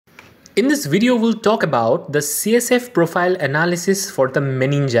In this video, we'll talk about the CSF profile analysis for the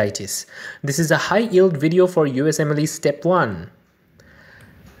meningitis. This is a high-yield video for USMLE Step 1.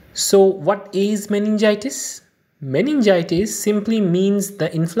 So what is meningitis? Meningitis simply means the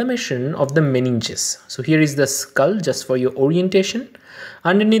inflammation of the meninges. So here is the skull just for your orientation.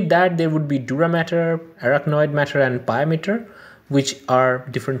 Underneath that, there would be dura mater, arachnoid mater, and pia mater, which are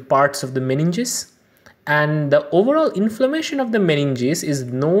different parts of the meninges. And the overall inflammation of the meninges is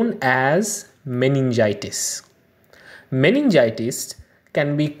known as meningitis. Meningitis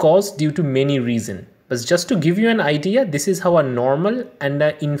can be caused due to many reasons. But just to give you an idea, this is how a normal and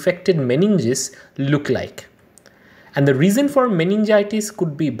an infected meninges look like. And the reason for meningitis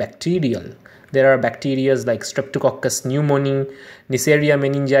could be bacterial. There are bacteria like Streptococcus pneumoniae, Neisseria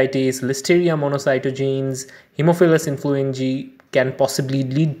meningitis, Listeria monocytogenes, Haemophilus influenzae can possibly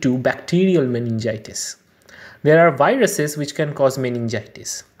lead to bacterial meningitis. There are viruses which can cause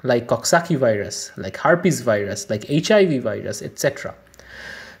meningitis, like Coxsackie virus, like herpes virus, like HIV virus, etc.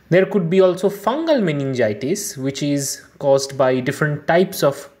 There could be also fungal meningitis, which is caused by different types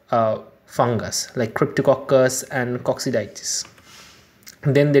of fungus, like Cryptococcus and Cocciditis.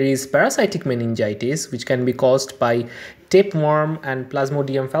 Then there is parasitic meningitis, which can be caused by tapeworm and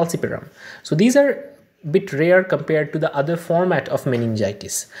Plasmodium falciparum. So these are bit rare compared to the other format of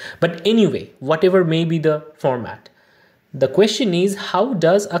meningitis. But anyway, whatever may be the format, the question is, how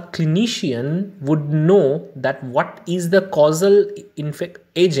does a clinician would know that what is the causal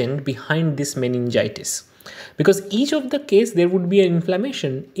agent behind this meningitis? Because each of the case there would be an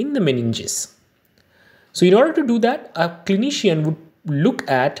inflammation in the meninges. So in order to do that, a clinician would look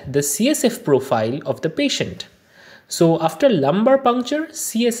at the CSF profile of the patient. So after lumbar puncture,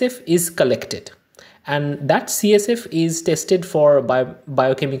 CSF is collected. And that CSF is tested for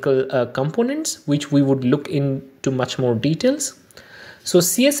biochemical components, which we would look into much more details. So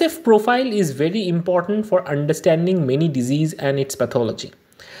CSF profile is very important for understanding many disease and its pathology.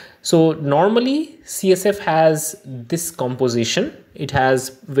 So normally CSF has this composition. It has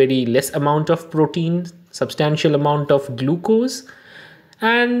very less amount of protein, substantial amount of glucose,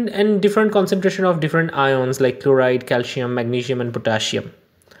 and different concentration of different ions like chloride, calcium, magnesium, and potassium.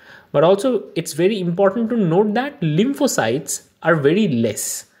 But also it's very important to note that lymphocytes are very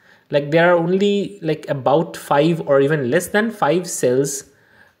less. Like there are only like about 5 or even less than 5 cells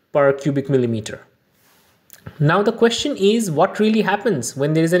per cubic millimeter. Now the question is, what really happens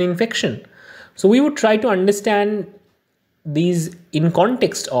when there is an infection? So we would try to understand these in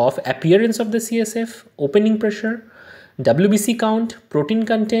context of appearance of the CSF, opening pressure, WBC count, protein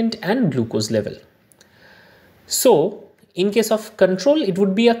content, and glucose level. So in case of control, it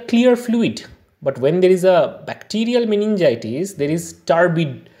would be a clear fluid. But when there is a bacterial meningitis, there is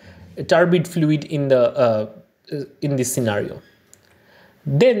turbid fluid in this scenario.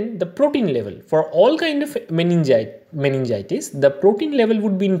 Then the protein level for all kind of meningitis, the protein level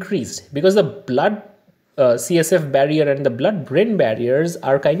would be increased because the blood CSF barrier and the blood-brain barriers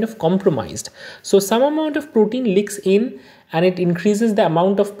are kind of compromised. So some amount of protein leaks in and it increases the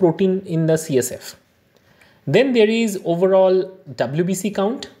amount of protein in the CSF. Then there is overall WBC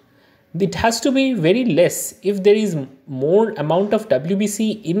count. It has to be very less. If there is more amount of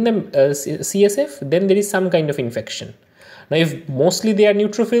WBC in the CSF, then there is some kind of infection. Now, if mostly they are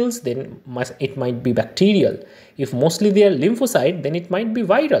neutrophils, then it might be bacterial. If mostly they are lymphocyte, then it might be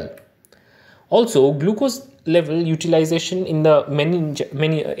viral. Also, glucose level utilization in the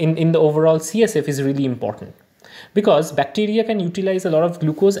in the overall CSF is really important, because bacteria can utilize a lot of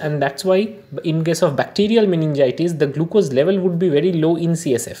glucose, and that's why in case of bacterial meningitis, the glucose level would be very low in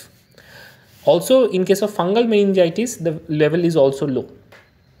CSF. Also, in case of fungal meningitis, the level is also low.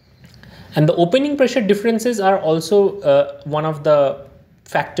 And the opening pressure differences are also one of the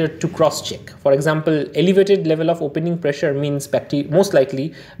factor to cross-check. For example, elevated level of opening pressure means most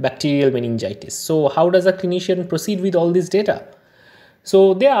likely bacterial meningitis. So how does a clinician proceed with all this data?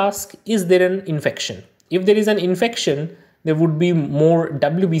 So they ask, is there an infection? If there is an infection, there would be more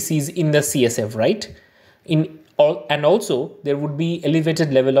WBCs in the CSF, right? And also there would be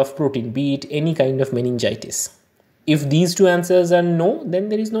elevated level of protein, be it any kind of meningitis. If these two answers are no, then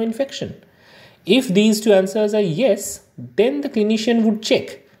there is no infection. If these two answers are yes, then the clinician would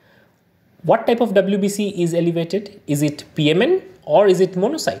check what type of WBC is elevated. Is it PMN or is it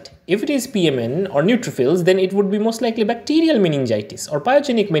monocyte? If it is PMN or neutrophils, then it would be most likely bacterial meningitis or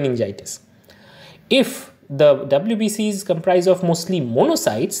pyogenic meningitis. If the WBCs comprise of mostly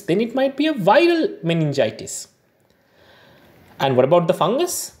monocytes, then it might be a viral meningitis. And what about the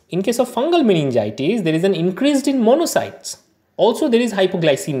fungus? In case of fungal meningitis, there is an increase in monocytes. Also, there is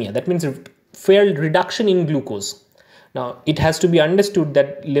hypoglycemia. That means fair reduction in glucose. Now, it has to be understood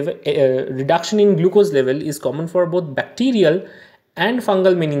that reduction in glucose level is common for both bacterial and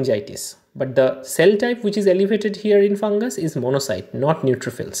fungal meningitis. But the cell type which is elevated here in fungus is monocyte, not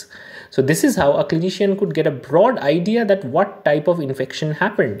neutrophils. So this is how a clinician could get a broad idea that what type of infection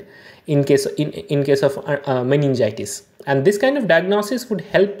happened in case of meningitis. And this kind of diagnosis would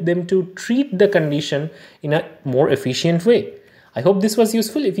help them to treat the condition in a more efficient way. I hope this was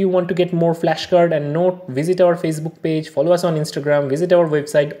useful. If you want to get more flashcard and note, visit our Facebook page, follow us on Instagram, visit our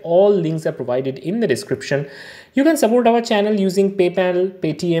website. All links are provided in the description. You can support our channel using PayPal,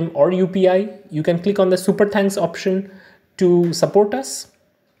 Paytm or UPI. You can click on the super thanks option to support us.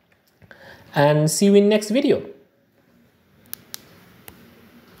 And see you in next video.